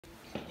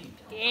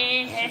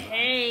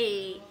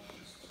Hey,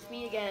 it's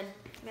me again,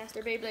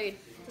 Master Beyblade.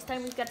 This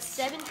time we've got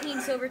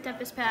 17 Silver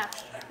Tempest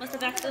packs. Must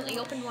have accidentally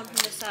opened one from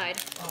this side.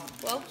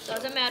 Well,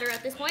 doesn't matter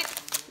at this point.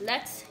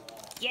 Let's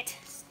get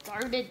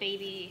started,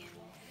 baby.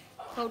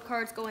 Code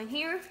cards going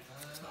here.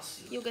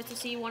 You'll get to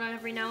see one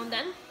every now and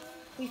then.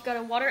 We've got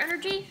a Water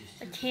Energy,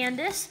 a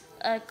Candace,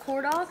 a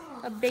Cordog,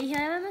 a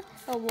Bayhem,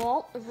 a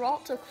Walt, a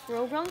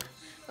Crowbrunk,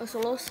 a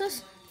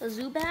Solosis, a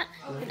Zubat,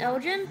 an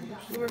Elgin,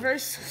 a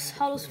Reverse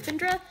Hollow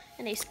Spindra,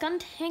 and a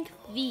Skuntank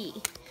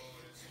V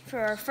for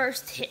our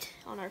first hit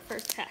on our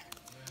first pack.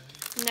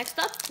 Next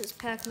up is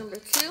pack number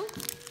 2.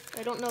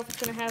 I don't know if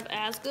it's going to have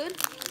as good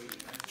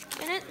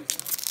in it.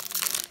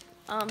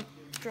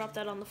 Drop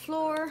that on the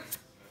floor.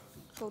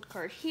 Code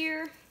card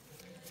here.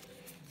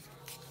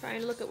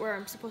 Trying to look at where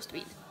I'm supposed to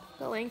be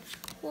going.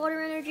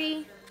 Water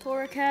Energy,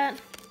 Torracat,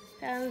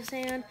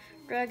 Palisand,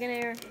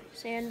 Dragonair,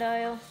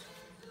 Sandile,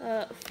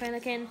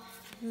 Fennekin,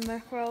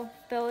 Macro,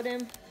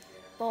 Belladim,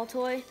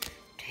 Baltoy,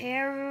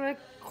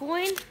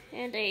 Terracoin,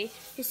 and a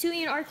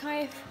Hisuian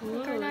Archive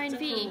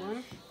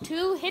R9V.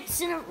 2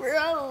 hits in a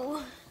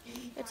row.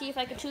 Let's see if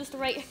I can choose the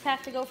right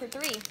pack to go for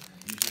 3.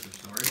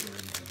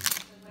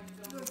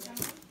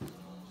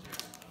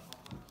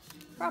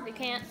 Probably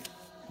can't.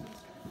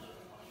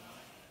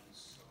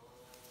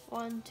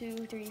 1,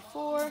 2, 3,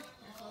 4.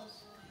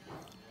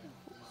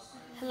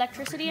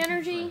 Electricity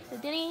Energy, the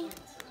Dinny,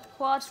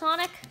 Quad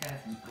Sonic,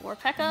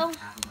 Morpeko,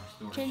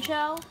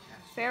 Chinchou,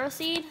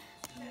 Ferroseed,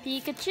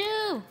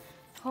 Pikachu,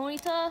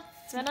 Ponyta,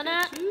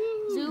 Venonat,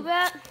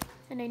 Zubat,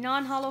 and a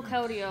non-hollow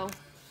Keldeo.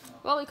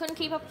 Well, we couldn't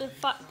keep up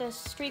the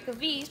streak of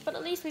V's, but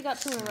at least we got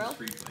 2 in a row.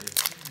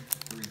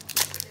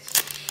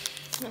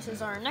 This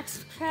is our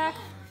next pack.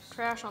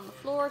 Trash on the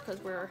floor because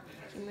we're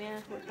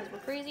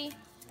crazy.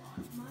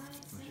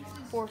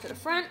 4 to the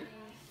front.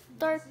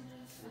 Dark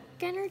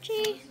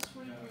Energy,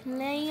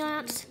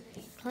 Lance,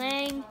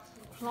 Clang,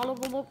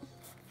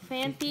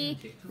 Fampi,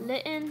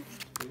 Litten,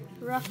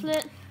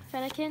 Rufflet,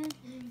 Fennekin,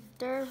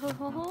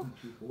 Durhoho.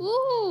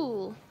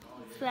 Ooh,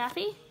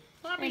 Flappy.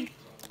 And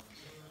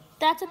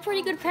that's a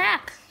pretty good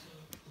pack.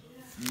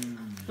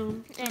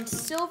 And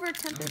Silver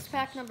Tempest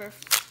pack number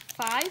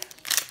 5.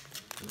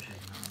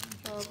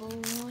 Oh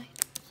boy.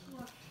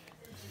 I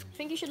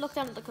think you should look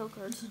down at the code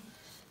cards.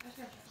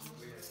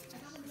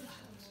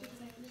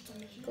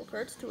 Code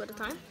cards, 2 at a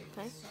time.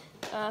 Okay.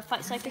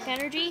 Fight Psychic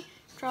Energy,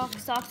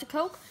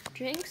 Toxicoke,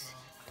 Jinx,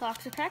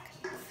 Toxapeck,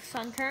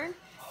 Sunkern,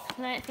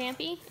 Planet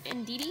Fampi,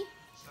 Indeedee,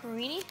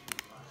 Marini,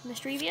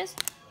 Mischievous,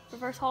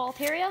 Reverse Hollow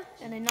Altaria,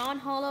 and a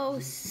non-hollow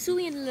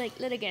Hisuian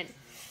Litigant.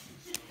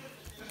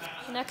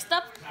 Next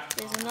up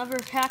is another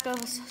pack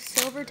of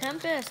Silver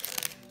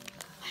Tempest.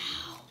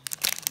 Wow.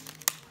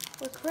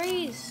 We're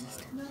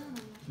crazed.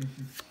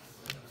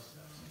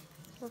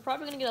 We're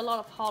probably going to get a lot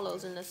of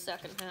hollows in this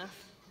second half.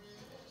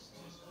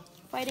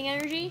 Fighting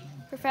Energy,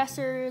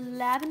 Professor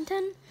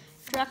Laventon,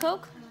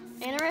 Dracoke,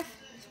 Anorith,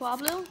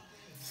 Swablu,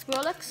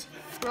 Skrillex,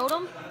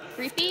 Rotom,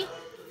 Creepy,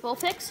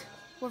 Vulpix,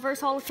 Reverse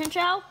Hollow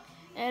Chinchou,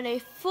 and a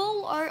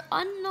full art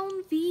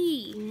unknown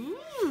V.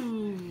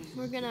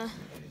 We're going to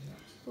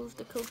move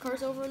the code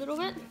cards over a little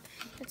bit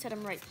and set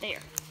them right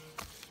there.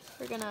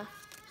 We're going to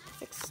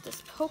fix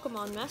this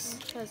Pokemon mess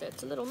because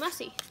it's a little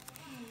messy.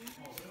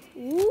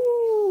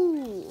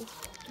 Ooh.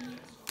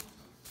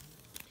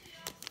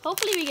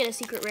 Hopefully we get a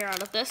secret rare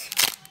out of this.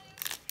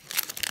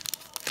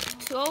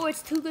 Oh,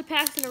 it's 2 good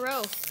packs in a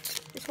row.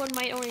 This one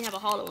might only have a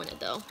hollow in it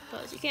though,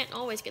 because you can't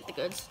always get the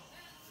goods.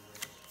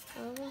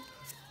 Okay,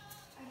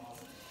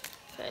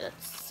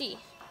 let's see.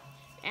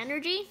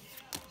 Energy,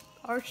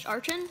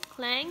 Archon,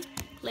 Clang,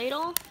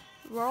 Claydol,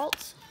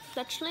 Ralts,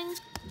 Fletchling,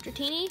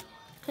 Dratini,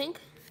 Clink,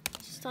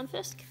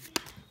 Stunfisk.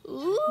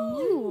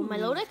 Ooh,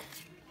 Milotic,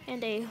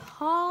 and a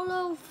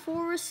hollow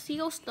Forest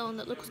Seal Stone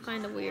that looks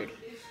kind of weird.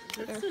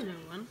 That's a new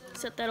one.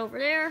 Set that over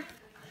there.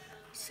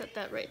 Set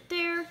that right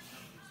there.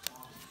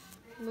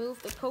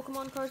 Move the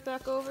Pokemon cards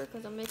back over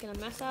because I'm making a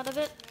mess out of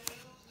it.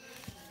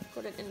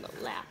 Put it in the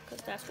lap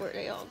because that's where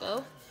they all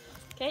go.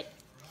 Okay.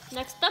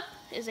 Next up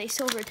is a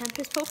Silver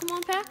Tempest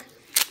Pokemon pack.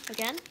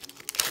 Again,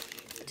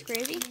 that's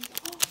crazy.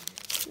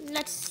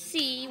 Let's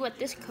see what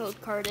this code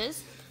card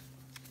is.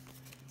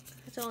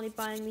 It's only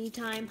buying me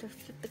time to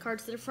flip the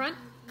cards to the front.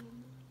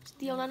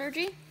 Steel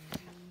Energy,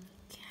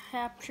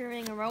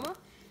 Capturing Aroma,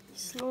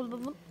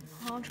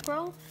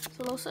 Honchcrow,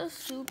 Solosis,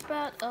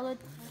 Zubat,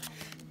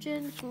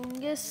 Elgin,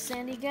 Fungus,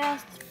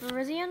 Sandygast,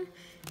 Virizion,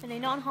 and a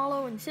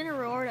non-hollow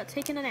Incineroar that's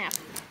taking a nap.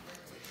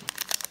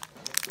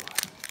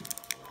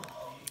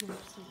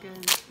 That's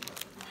good.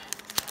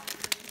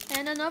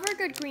 And another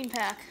good green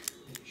pack.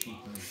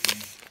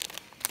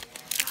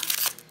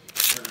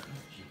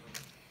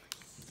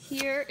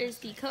 Here is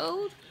the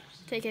code.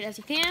 Take it as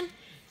you can.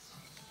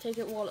 Take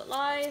it while it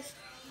lies.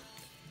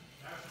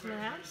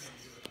 Last?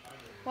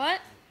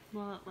 What?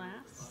 While it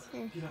lasts?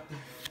 Yeah.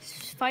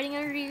 Fighting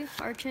Energy,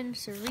 Archon,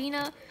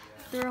 Serena,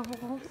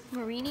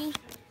 Marini.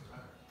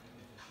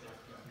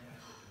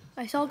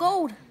 I saw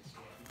gold.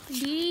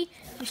 Indeedee,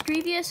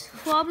 Mischievous,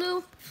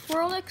 Swablu,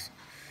 Swirlix,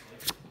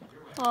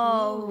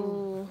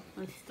 Oh.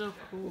 It's still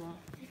cool.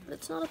 But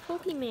it's not a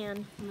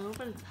Pokemon. No,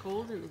 but it's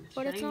golden and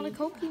But it's not a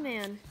shiny.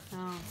 Pokemon.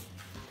 Oh.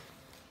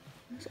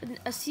 It's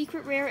a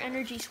secret rare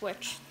energy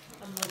switch.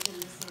 I'm looking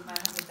to see if I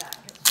have a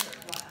pair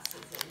of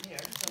glasses in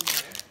here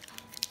somewhere.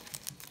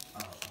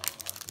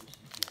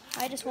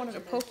 I just wanted a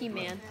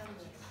Pokemon.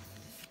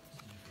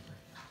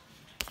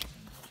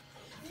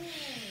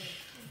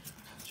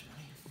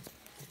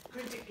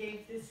 Bridget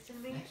gave this to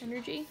me.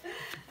 Energy.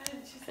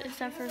 And she said, Is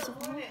that first of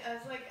all? I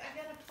was like, I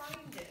gotta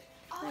find it.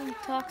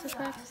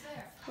 Toxapex,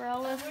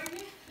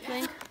 Growlithe,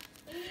 Link,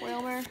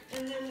 Whalmer,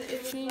 And then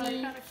it was Genie,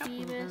 like, got a couple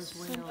of Phoebus,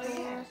 those whales.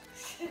 Centaur.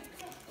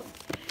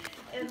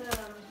 and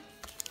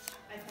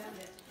I found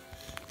it.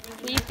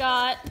 We've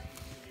got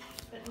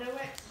But no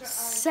extra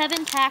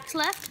 7 packs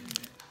left.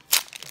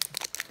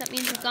 That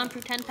means we've gone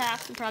through 10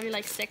 packs in probably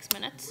like 6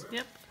 minutes.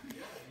 Yep.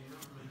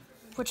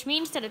 Which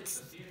means that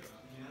it's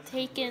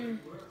taken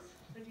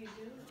What do you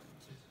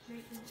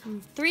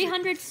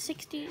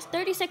do?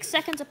 36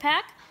 seconds a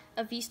pack.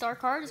 A V-Star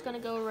card is going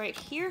to go right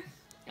here.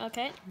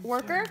 Okay.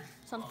 Worker,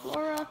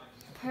 Sunflora,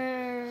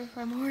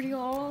 Primordial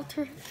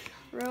Altar,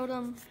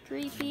 Rotom,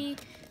 Dreepy,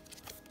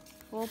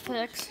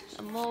 Vulpix,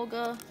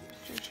 Emolga,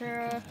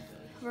 Chinchera,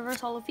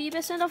 Reverse Holo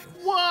Phoebus, and a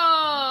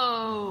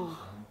Whoa!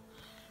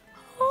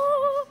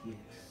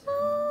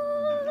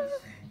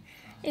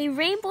 a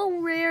Rainbow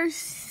Rare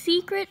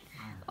Secret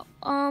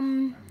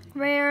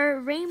Rare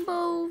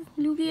Rainbow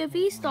Lugia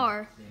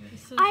V-Star.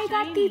 So I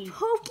got the shiny.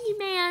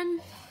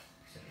 Pokemon.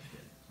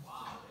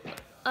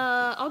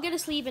 I'll get a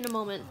sleeve in a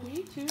moment.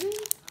 Me too?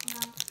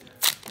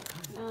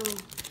 Oh.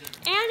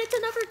 And it's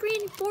another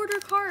green border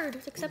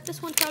card, except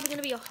this one's probably going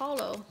to be a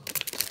holo.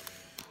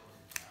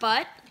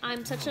 But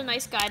I'm such a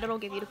nice guy that I'll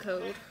give you the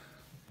code.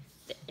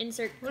 The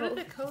insert What are code.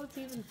 the codes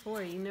even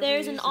for? You never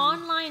There's an use them.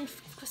 online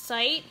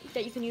site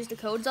that you can use the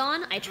codes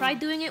on. I tried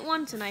doing it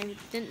once and I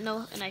didn't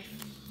know, and I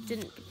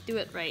didn't do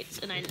it right,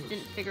 and I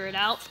didn't figure it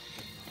out.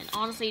 And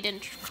honestly,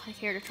 didn't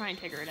care to try and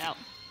figure it out.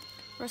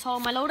 First holo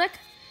Milotic,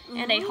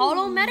 and a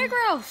holo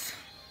Metagross.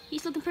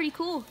 He's looking pretty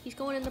cool. He's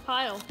going in the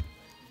pile.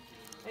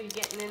 Are you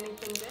getting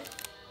anything good?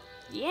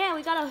 Yeah,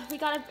 we got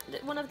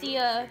one of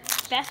the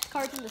best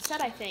cards in the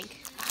set, I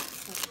think.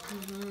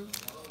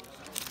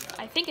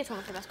 I think it's one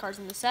of the best cards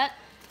in the set.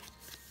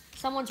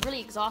 Someone's really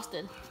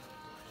exhausted.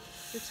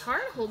 It's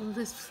hard holding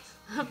this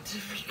up to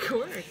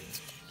record.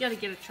 You gotta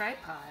get a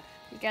tripod.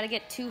 You gotta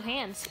get 2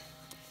 hands.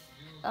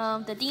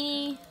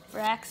 Dedenne,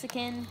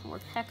 Braxican,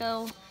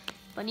 Morpeko,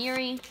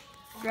 Baneri,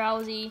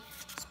 Drowsy,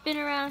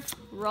 Spinarak,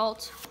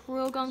 Ralt,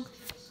 Rogung,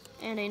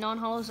 and a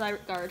non-holo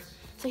Zygarde.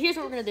 So here's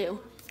what we're gonna do.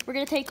 We're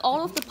gonna take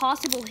all of the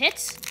possible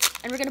hits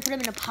and we're gonna put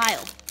them in a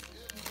pile.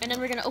 And then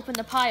we're gonna open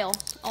the pile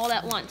all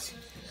at once.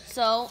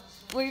 So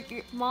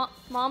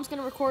mom's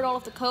gonna record all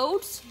of the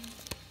codes.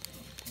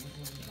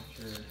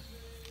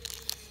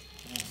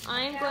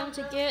 I'm going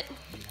to get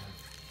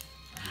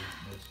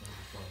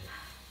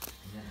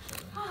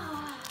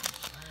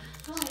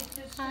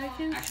I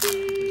can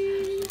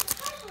see.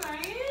 Hi,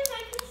 Ryan.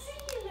 I can see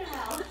you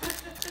now.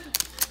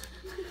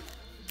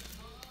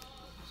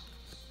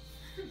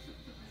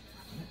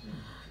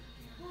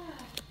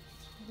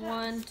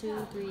 1,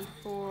 2, 3,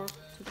 4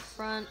 to the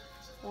front,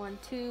 1,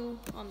 2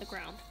 on the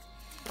ground.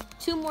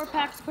 2 more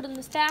packs to put in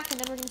the stack, and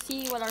then we're gonna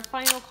see what our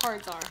final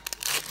cards are.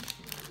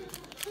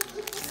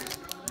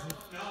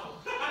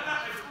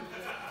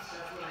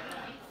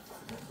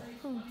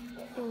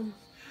 Boom.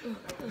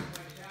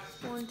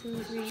 1,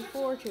 2, 3,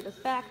 4 to the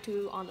back,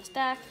 2 on the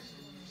stack.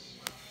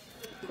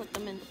 Put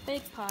them in the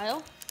big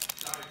pile.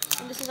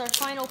 And this is our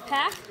final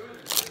pack.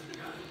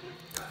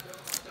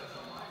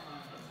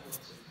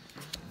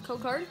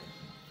 Code card.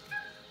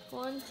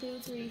 1, 2,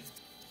 3,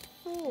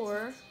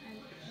 4.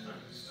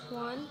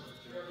 1,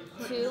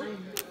 2.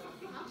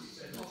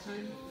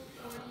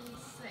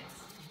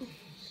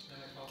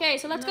 Okay,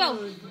 so let's go.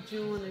 Did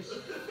you want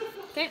to?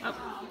 Okay.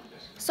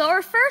 So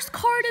our first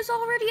card is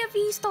already a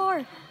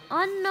V-Star.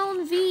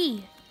 Unknown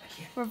V.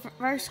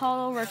 Reverse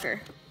Holo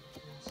Worker.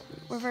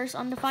 Reverse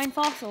Undefined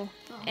Fossil.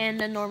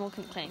 And a normal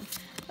Conclaim.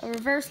 A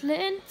reverse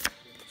Litten.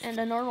 And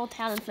a normal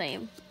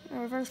Talonflame. A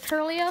reverse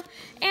Curlia.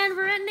 And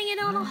we're ending it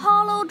on a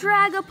holo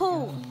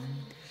Dragapult.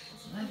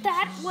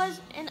 That was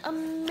an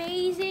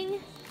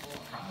amazing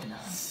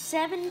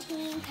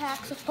 17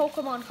 packs of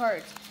Pokemon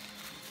cards.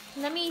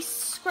 Let me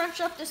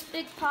scrunch up this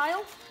big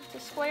pile,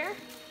 this square.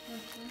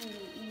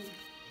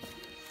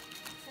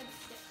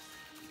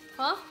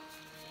 Huh?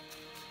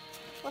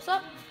 What's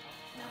up?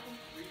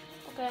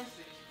 Okay.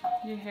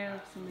 Your hair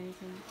looks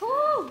amazing.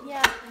 Woo!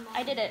 Yeah,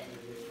 I did it.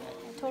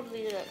 I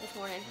totally did it this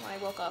morning when I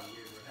woke up.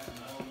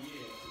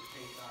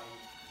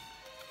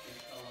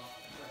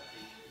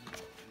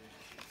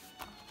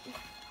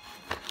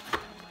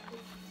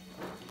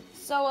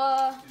 So,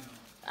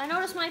 I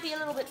know this might be a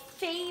little bit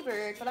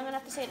favored, but I'm gonna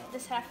have to say that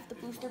this half of the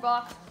booster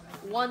box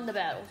won the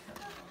battle.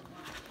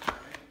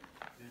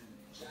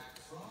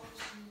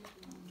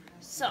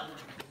 So,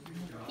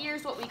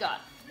 here's what we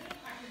got.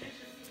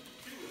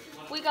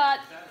 We got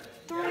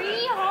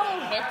 3 holo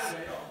hits,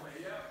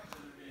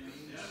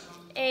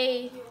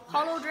 a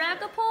Holo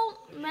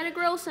Dragapult,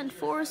 Metagross, and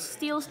Forest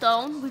Steel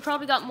Stone. We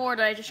probably got more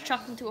that I just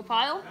chucked into a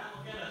pile.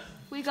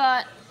 We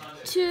got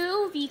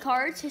 2 V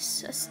cards, a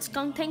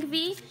Skuntank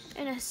V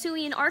and a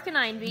Hisuian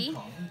Arcanine V.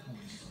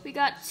 We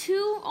got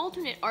 2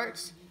 alternate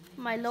arts,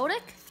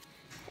 Milotic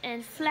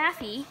and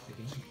Flaffy.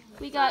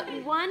 We got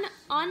 1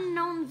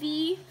 unknown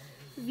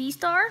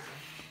V-Star.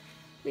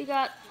 We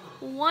got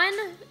 1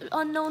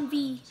 unknown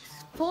V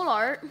full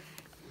art.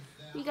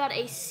 We got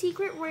a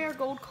secret rare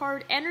gold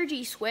card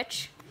Energy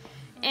Switch.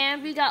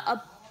 And we got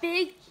a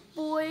big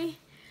boy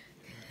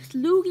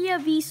Lugia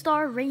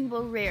V-Star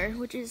Rainbow Rare,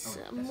 which is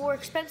a more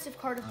expensive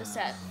card of the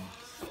set.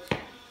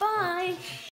 Bye!